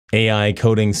AI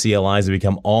coding CLIs have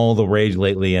become all the rage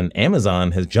lately, and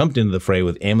Amazon has jumped into the fray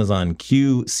with Amazon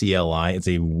Q CLI. It's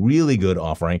a really good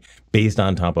offering based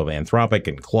on top of Anthropic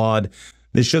and Claude.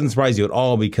 This shouldn't surprise you at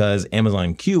all because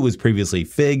Amazon Q was previously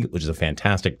Fig, which is a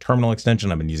fantastic terminal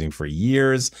extension I've been using for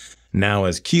years. Now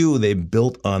as Q, they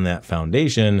built on that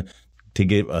foundation to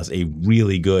give us a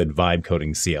really good vibe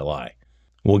coding CLI.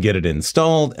 We'll get it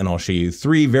installed and I'll show you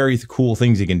 3 very cool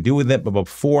things you can do with it. But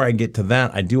before I get to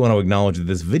that, I do want to acknowledge that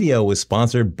this video was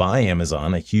sponsored by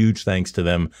Amazon. A huge thanks to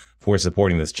them for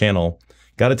supporting this channel.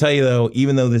 Got to tell you though,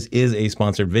 even though this is a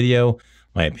sponsored video,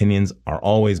 my opinions are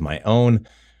always my own.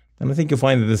 And I think you'll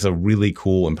find that this is a really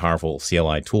cool and powerful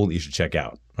CLI tool that you should check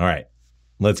out. All right,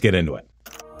 let's get into it.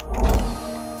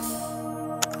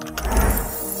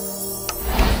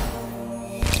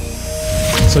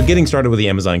 So getting started with the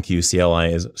Amazon Q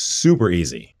CLI is super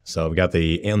easy. So I've got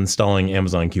the installing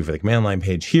Amazon Q for the command line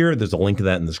page here. There's a link to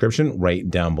that in the description right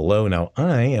down below. Now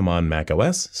I am on Mac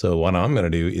OS. So what I'm going to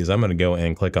do is I'm going to go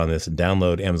and click on this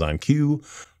download Amazon Q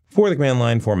for the command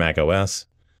line for Mac OS.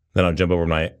 Then I'll jump over to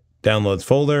my downloads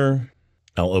folder.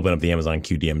 I'll open up the Amazon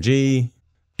Q DMG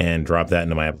and drop that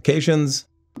into my applications.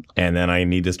 And then I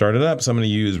need to start it up. So I'm going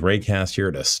to use Raycast here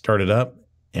to start it up.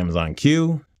 Amazon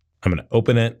Q. I'm going to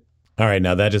open it. All right,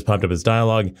 now that just popped up as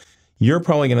dialog. You're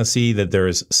probably going to see that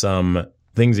there's some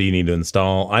things that you need to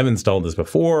install. I've installed this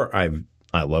before.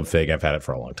 I love Fig. I've had it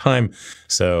for a long time.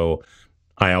 So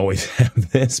I always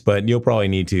have this, but you'll probably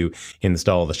need to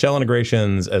install the shell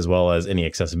integrations as well as any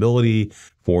accessibility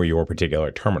for your particular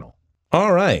terminal.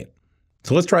 All right,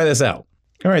 so let's try this out.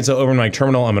 All right, so over in my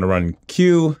terminal, I'm going to run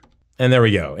Q, and there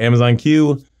we go. Amazon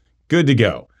Q, good to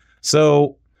go.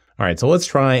 So all right, so let's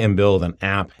try and build an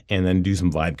app and then do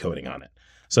some vibe coding on it.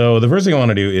 So the first thing I want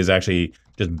to do is actually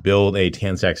just build a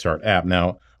Tanstack start app.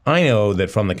 Now, I know that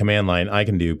from the command line, I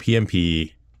can do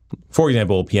PMP, for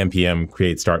example, PMPM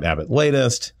create start app at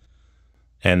latest,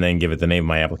 and then give it the name of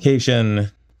my application.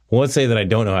 Well, let's say that I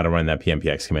don't know how to run that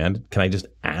PMPX command. Can I just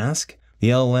ask the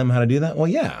LLM how to do that? Well,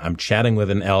 yeah, I'm chatting with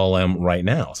an LLM right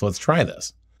now. So let's try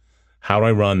this. How do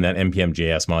I run that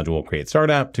npm.js module create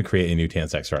start app to create a new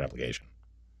Tanstack start application?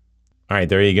 All right,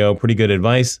 there you go. Pretty good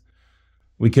advice.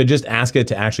 We could just ask it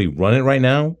to actually run it right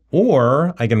now,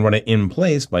 or I can run it in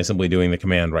place by simply doing the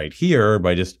command right here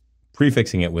by just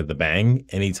prefixing it with the bang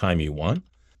anytime you want.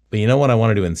 But you know what I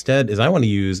want to do instead is I want to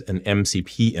use an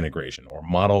MCP integration or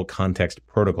Model Context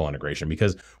Protocol integration,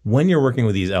 because when you're working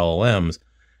with these LLMs,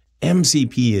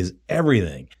 MCP is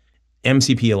everything.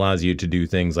 MCP allows you to do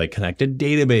things like connect to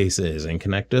databases and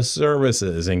connect to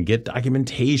services and get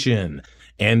documentation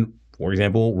and, for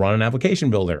example, run an application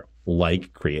builder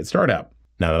like create startup.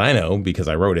 Now that I know, because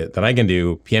I wrote it, that I can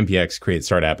do PMPX create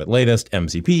start app at latest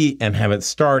MCP and have it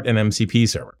start an MCP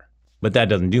server. But that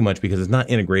doesn't do much because it's not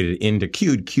integrated into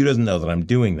Q. Q doesn't know that I'm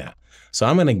doing that. So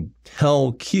I'm going to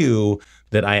tell Q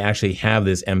that I actually have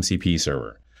this MCP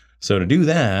server. So to do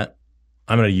that,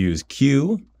 I'm going to use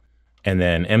Q and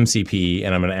then MCP,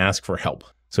 and I'm going to ask for help.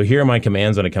 So here are my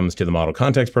commands when it comes to the Model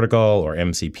Context Protocol or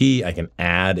MCP. I can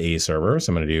add a server.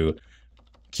 So I'm going to do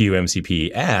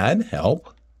QMCP add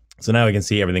help. So now we can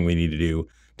see everything we need to do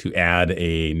to add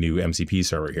a new MCP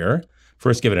server here.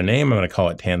 First, give it a name. I'm going to call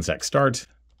it Tanstack start.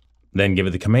 Then give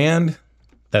it the command.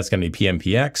 That's going to be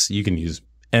PMPX. You can use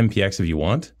MPX if you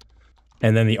want.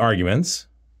 And then the arguments.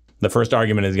 The first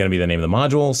argument is going to be the name of the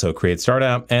module, so create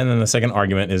startup. And then the second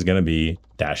argument is going to be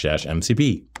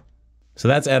 --MCP. So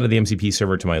that's added the MCP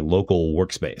server to my local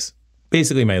workspace,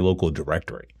 basically my local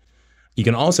directory. You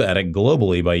can also add it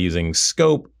globally by using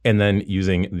scope and then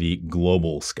using the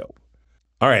global scope.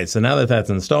 All right, so now that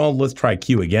that's installed, let's try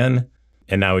Q again.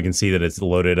 And now we can see that it's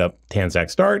loaded up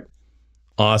Tanstack start.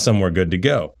 Awesome, we're good to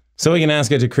go. So we can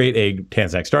ask it to create a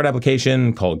Tanstack start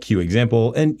application called Q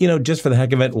example. And just for the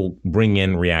heck of it, we'll bring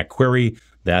in React Query.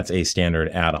 That's a standard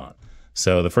add-on.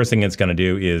 So the first thing it's going to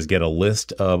do is get a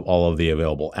list of all of the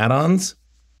available add-ons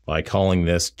by calling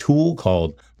this tool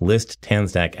called list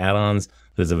Tanstack add-ons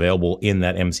that is available in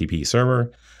that MCP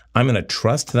server. I'm going to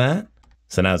trust that.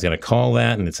 So now it's going to call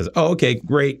that and it says, oh, okay,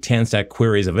 great. Tanstack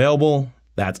query is available.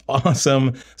 That's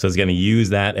awesome. So it's going to use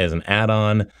that as an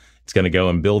add-on. It's going to go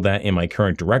and build that in my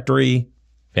current directory.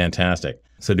 Fantastic.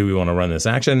 So do we want to run this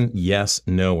action? Yes,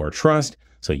 no, or trust.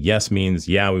 So yes means,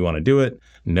 yeah, we want to do it.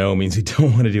 No means we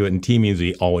don't want to do it. And T means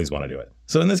we always want to do it.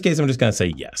 So in this case, I'm just going to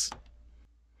say yes.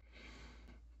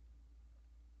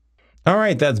 All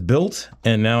right, that's built.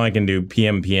 And now I can do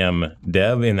pm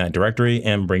dev in that directory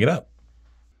and bring it up.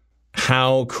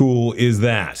 How cool is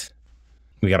that?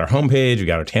 We got our homepage, we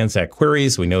got our Tanstack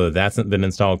queries. So we know that that's been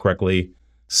installed correctly.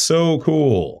 So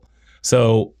cool.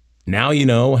 So Now you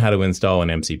know how to install an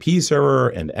MCP server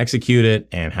and execute it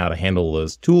and how to handle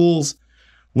those tools.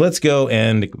 Let's go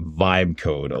and vibe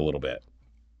code a little bit.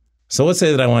 So let's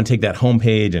say that I want to take that home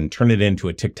page and turn it into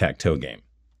a tic-tac-toe game.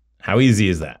 How easy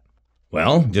is that?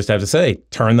 Well, just have to say,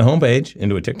 turn the home page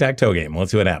into a tic-tac-toe game.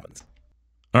 Let's see what happens.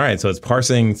 All right, so it's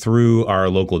parsing through our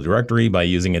local directory by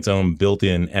using its own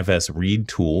built-in fsread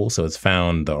tool. So it's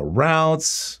found the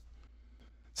routes.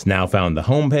 It's now found the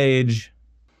home page.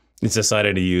 It's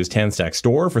decided to use TanStack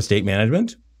store for state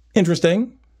management.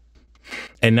 Interesting.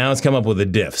 And now it's come up with a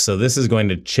diff. So this is going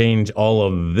to change all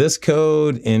of this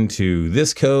code into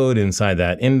this code inside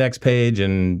that index page.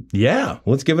 And yeah,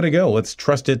 let's give it a go. Let's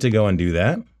trust it to go and do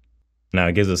that. Now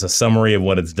it gives us a summary of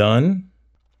what it's done.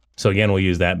 So again, we'll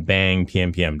use that bang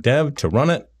pm dev to run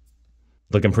it.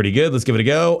 Looking pretty good. Let's give it a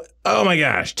go. Oh my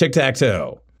gosh,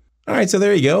 tic-tac-toe. All right, so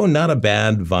there you go. Not a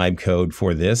bad vibe code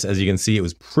for this. As you can see, it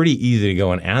was pretty easy to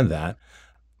go and add that.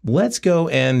 Let's go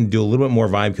and do a little bit more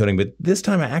vibe coding, but this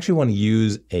time I actually want to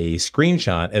use a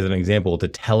screenshot as an example to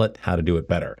tell it how to do it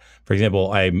better. For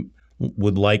example, I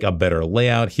would like a better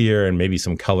layout here and maybe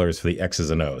some colors for the X's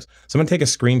and O's. So I'm going to take a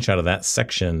screenshot of that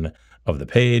section of the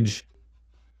page.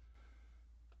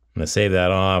 I'm going to save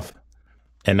that off.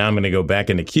 And now I'm going to go back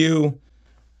into Q.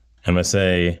 I'm going to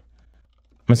say,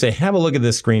 have a look at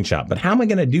this screenshot. But how am I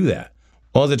going to do that?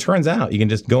 Well, as it turns out, you can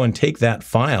just go and take that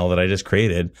file that I just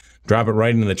created, drop it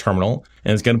right into the terminal,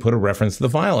 and it's going to put a reference to the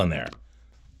file in there.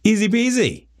 Easy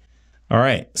peasy. All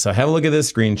right, so have a look at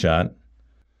this screenshot.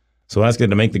 So ask it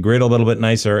to make the grid a little bit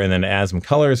nicer and then add some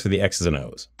colors for the X's and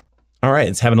O's. All right,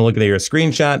 it's having a look at your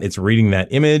screenshot. It's reading that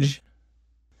image.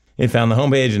 It found the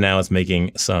homepage and now it's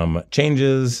making some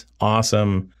changes.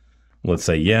 Awesome. Let's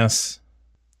say yes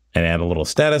and add a little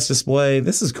status display.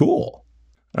 This is cool.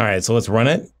 All right, so let's run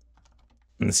it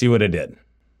and see what it did.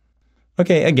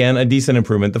 Okay, again, a decent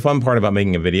improvement. The fun part about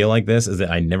making a video like this is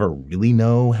that I never really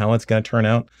know how it's going to turn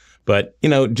out. But, you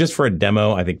know, just for a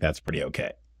demo, I think that's pretty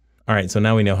okay. All right, so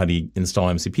now we know how to install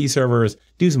MCP servers,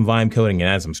 do some vibe coding, and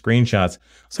add some screenshots.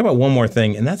 Let's talk about one more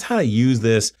thing, and that's how to use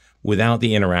this without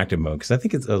the interactive mode, because I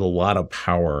think there's a lot of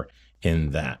power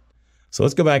in that. So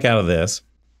let's go back out of this,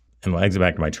 and we'll exit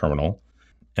back to my terminal.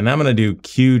 And now I'm going to do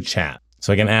Q chat.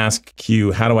 So I can ask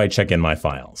Q, how do I check in my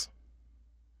files?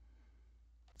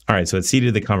 All right, so it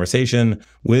seeded the conversation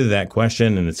with that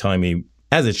question, and it's telling me,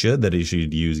 as it should, that it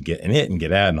should use get init and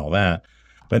get add and all that.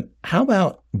 But how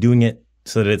about doing it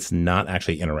so that it's not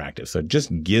actually interactive? So it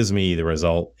just gives me the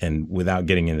result and without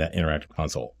getting into that interactive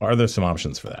console. Are there some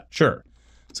options for that? Sure.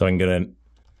 So I can go to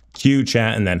Q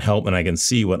chat and then help, and I can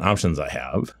see what options I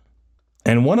have.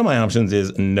 And one of my options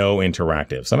is no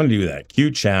interactive. So I'm going to do that.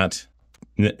 Q chat.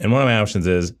 And one of my options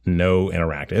is no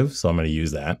interactive. So I'm going to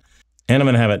use that. And I'm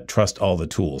going to have it trust all the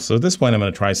tools. So at this point, I'm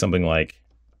going to try something like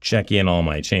check in all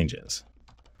my changes.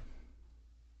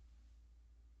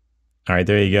 All right,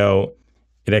 there you go.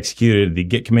 It executed the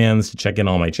git commands to check in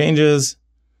all my changes.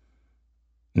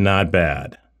 Not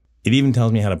bad. It even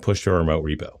tells me how to push to a remote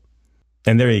repo.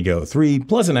 And there you go, 3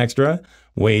 plus an extra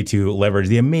way to leverage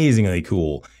the amazingly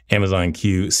cool Amazon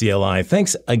Q CLI.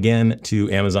 Thanks again to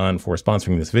Amazon for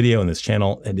sponsoring this video and this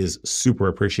channel. It is super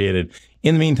appreciated.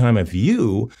 In the meantime, if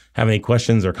you have any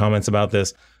questions or comments about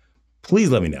this,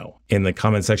 please let me know in the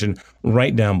comment section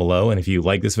right down below. And if you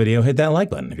like this video, hit that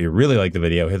like button. If you really like the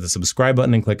video, hit the subscribe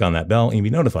button and click on that bell and you'll be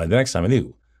notified the next time a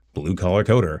new Blue Collar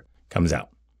Coder comes out.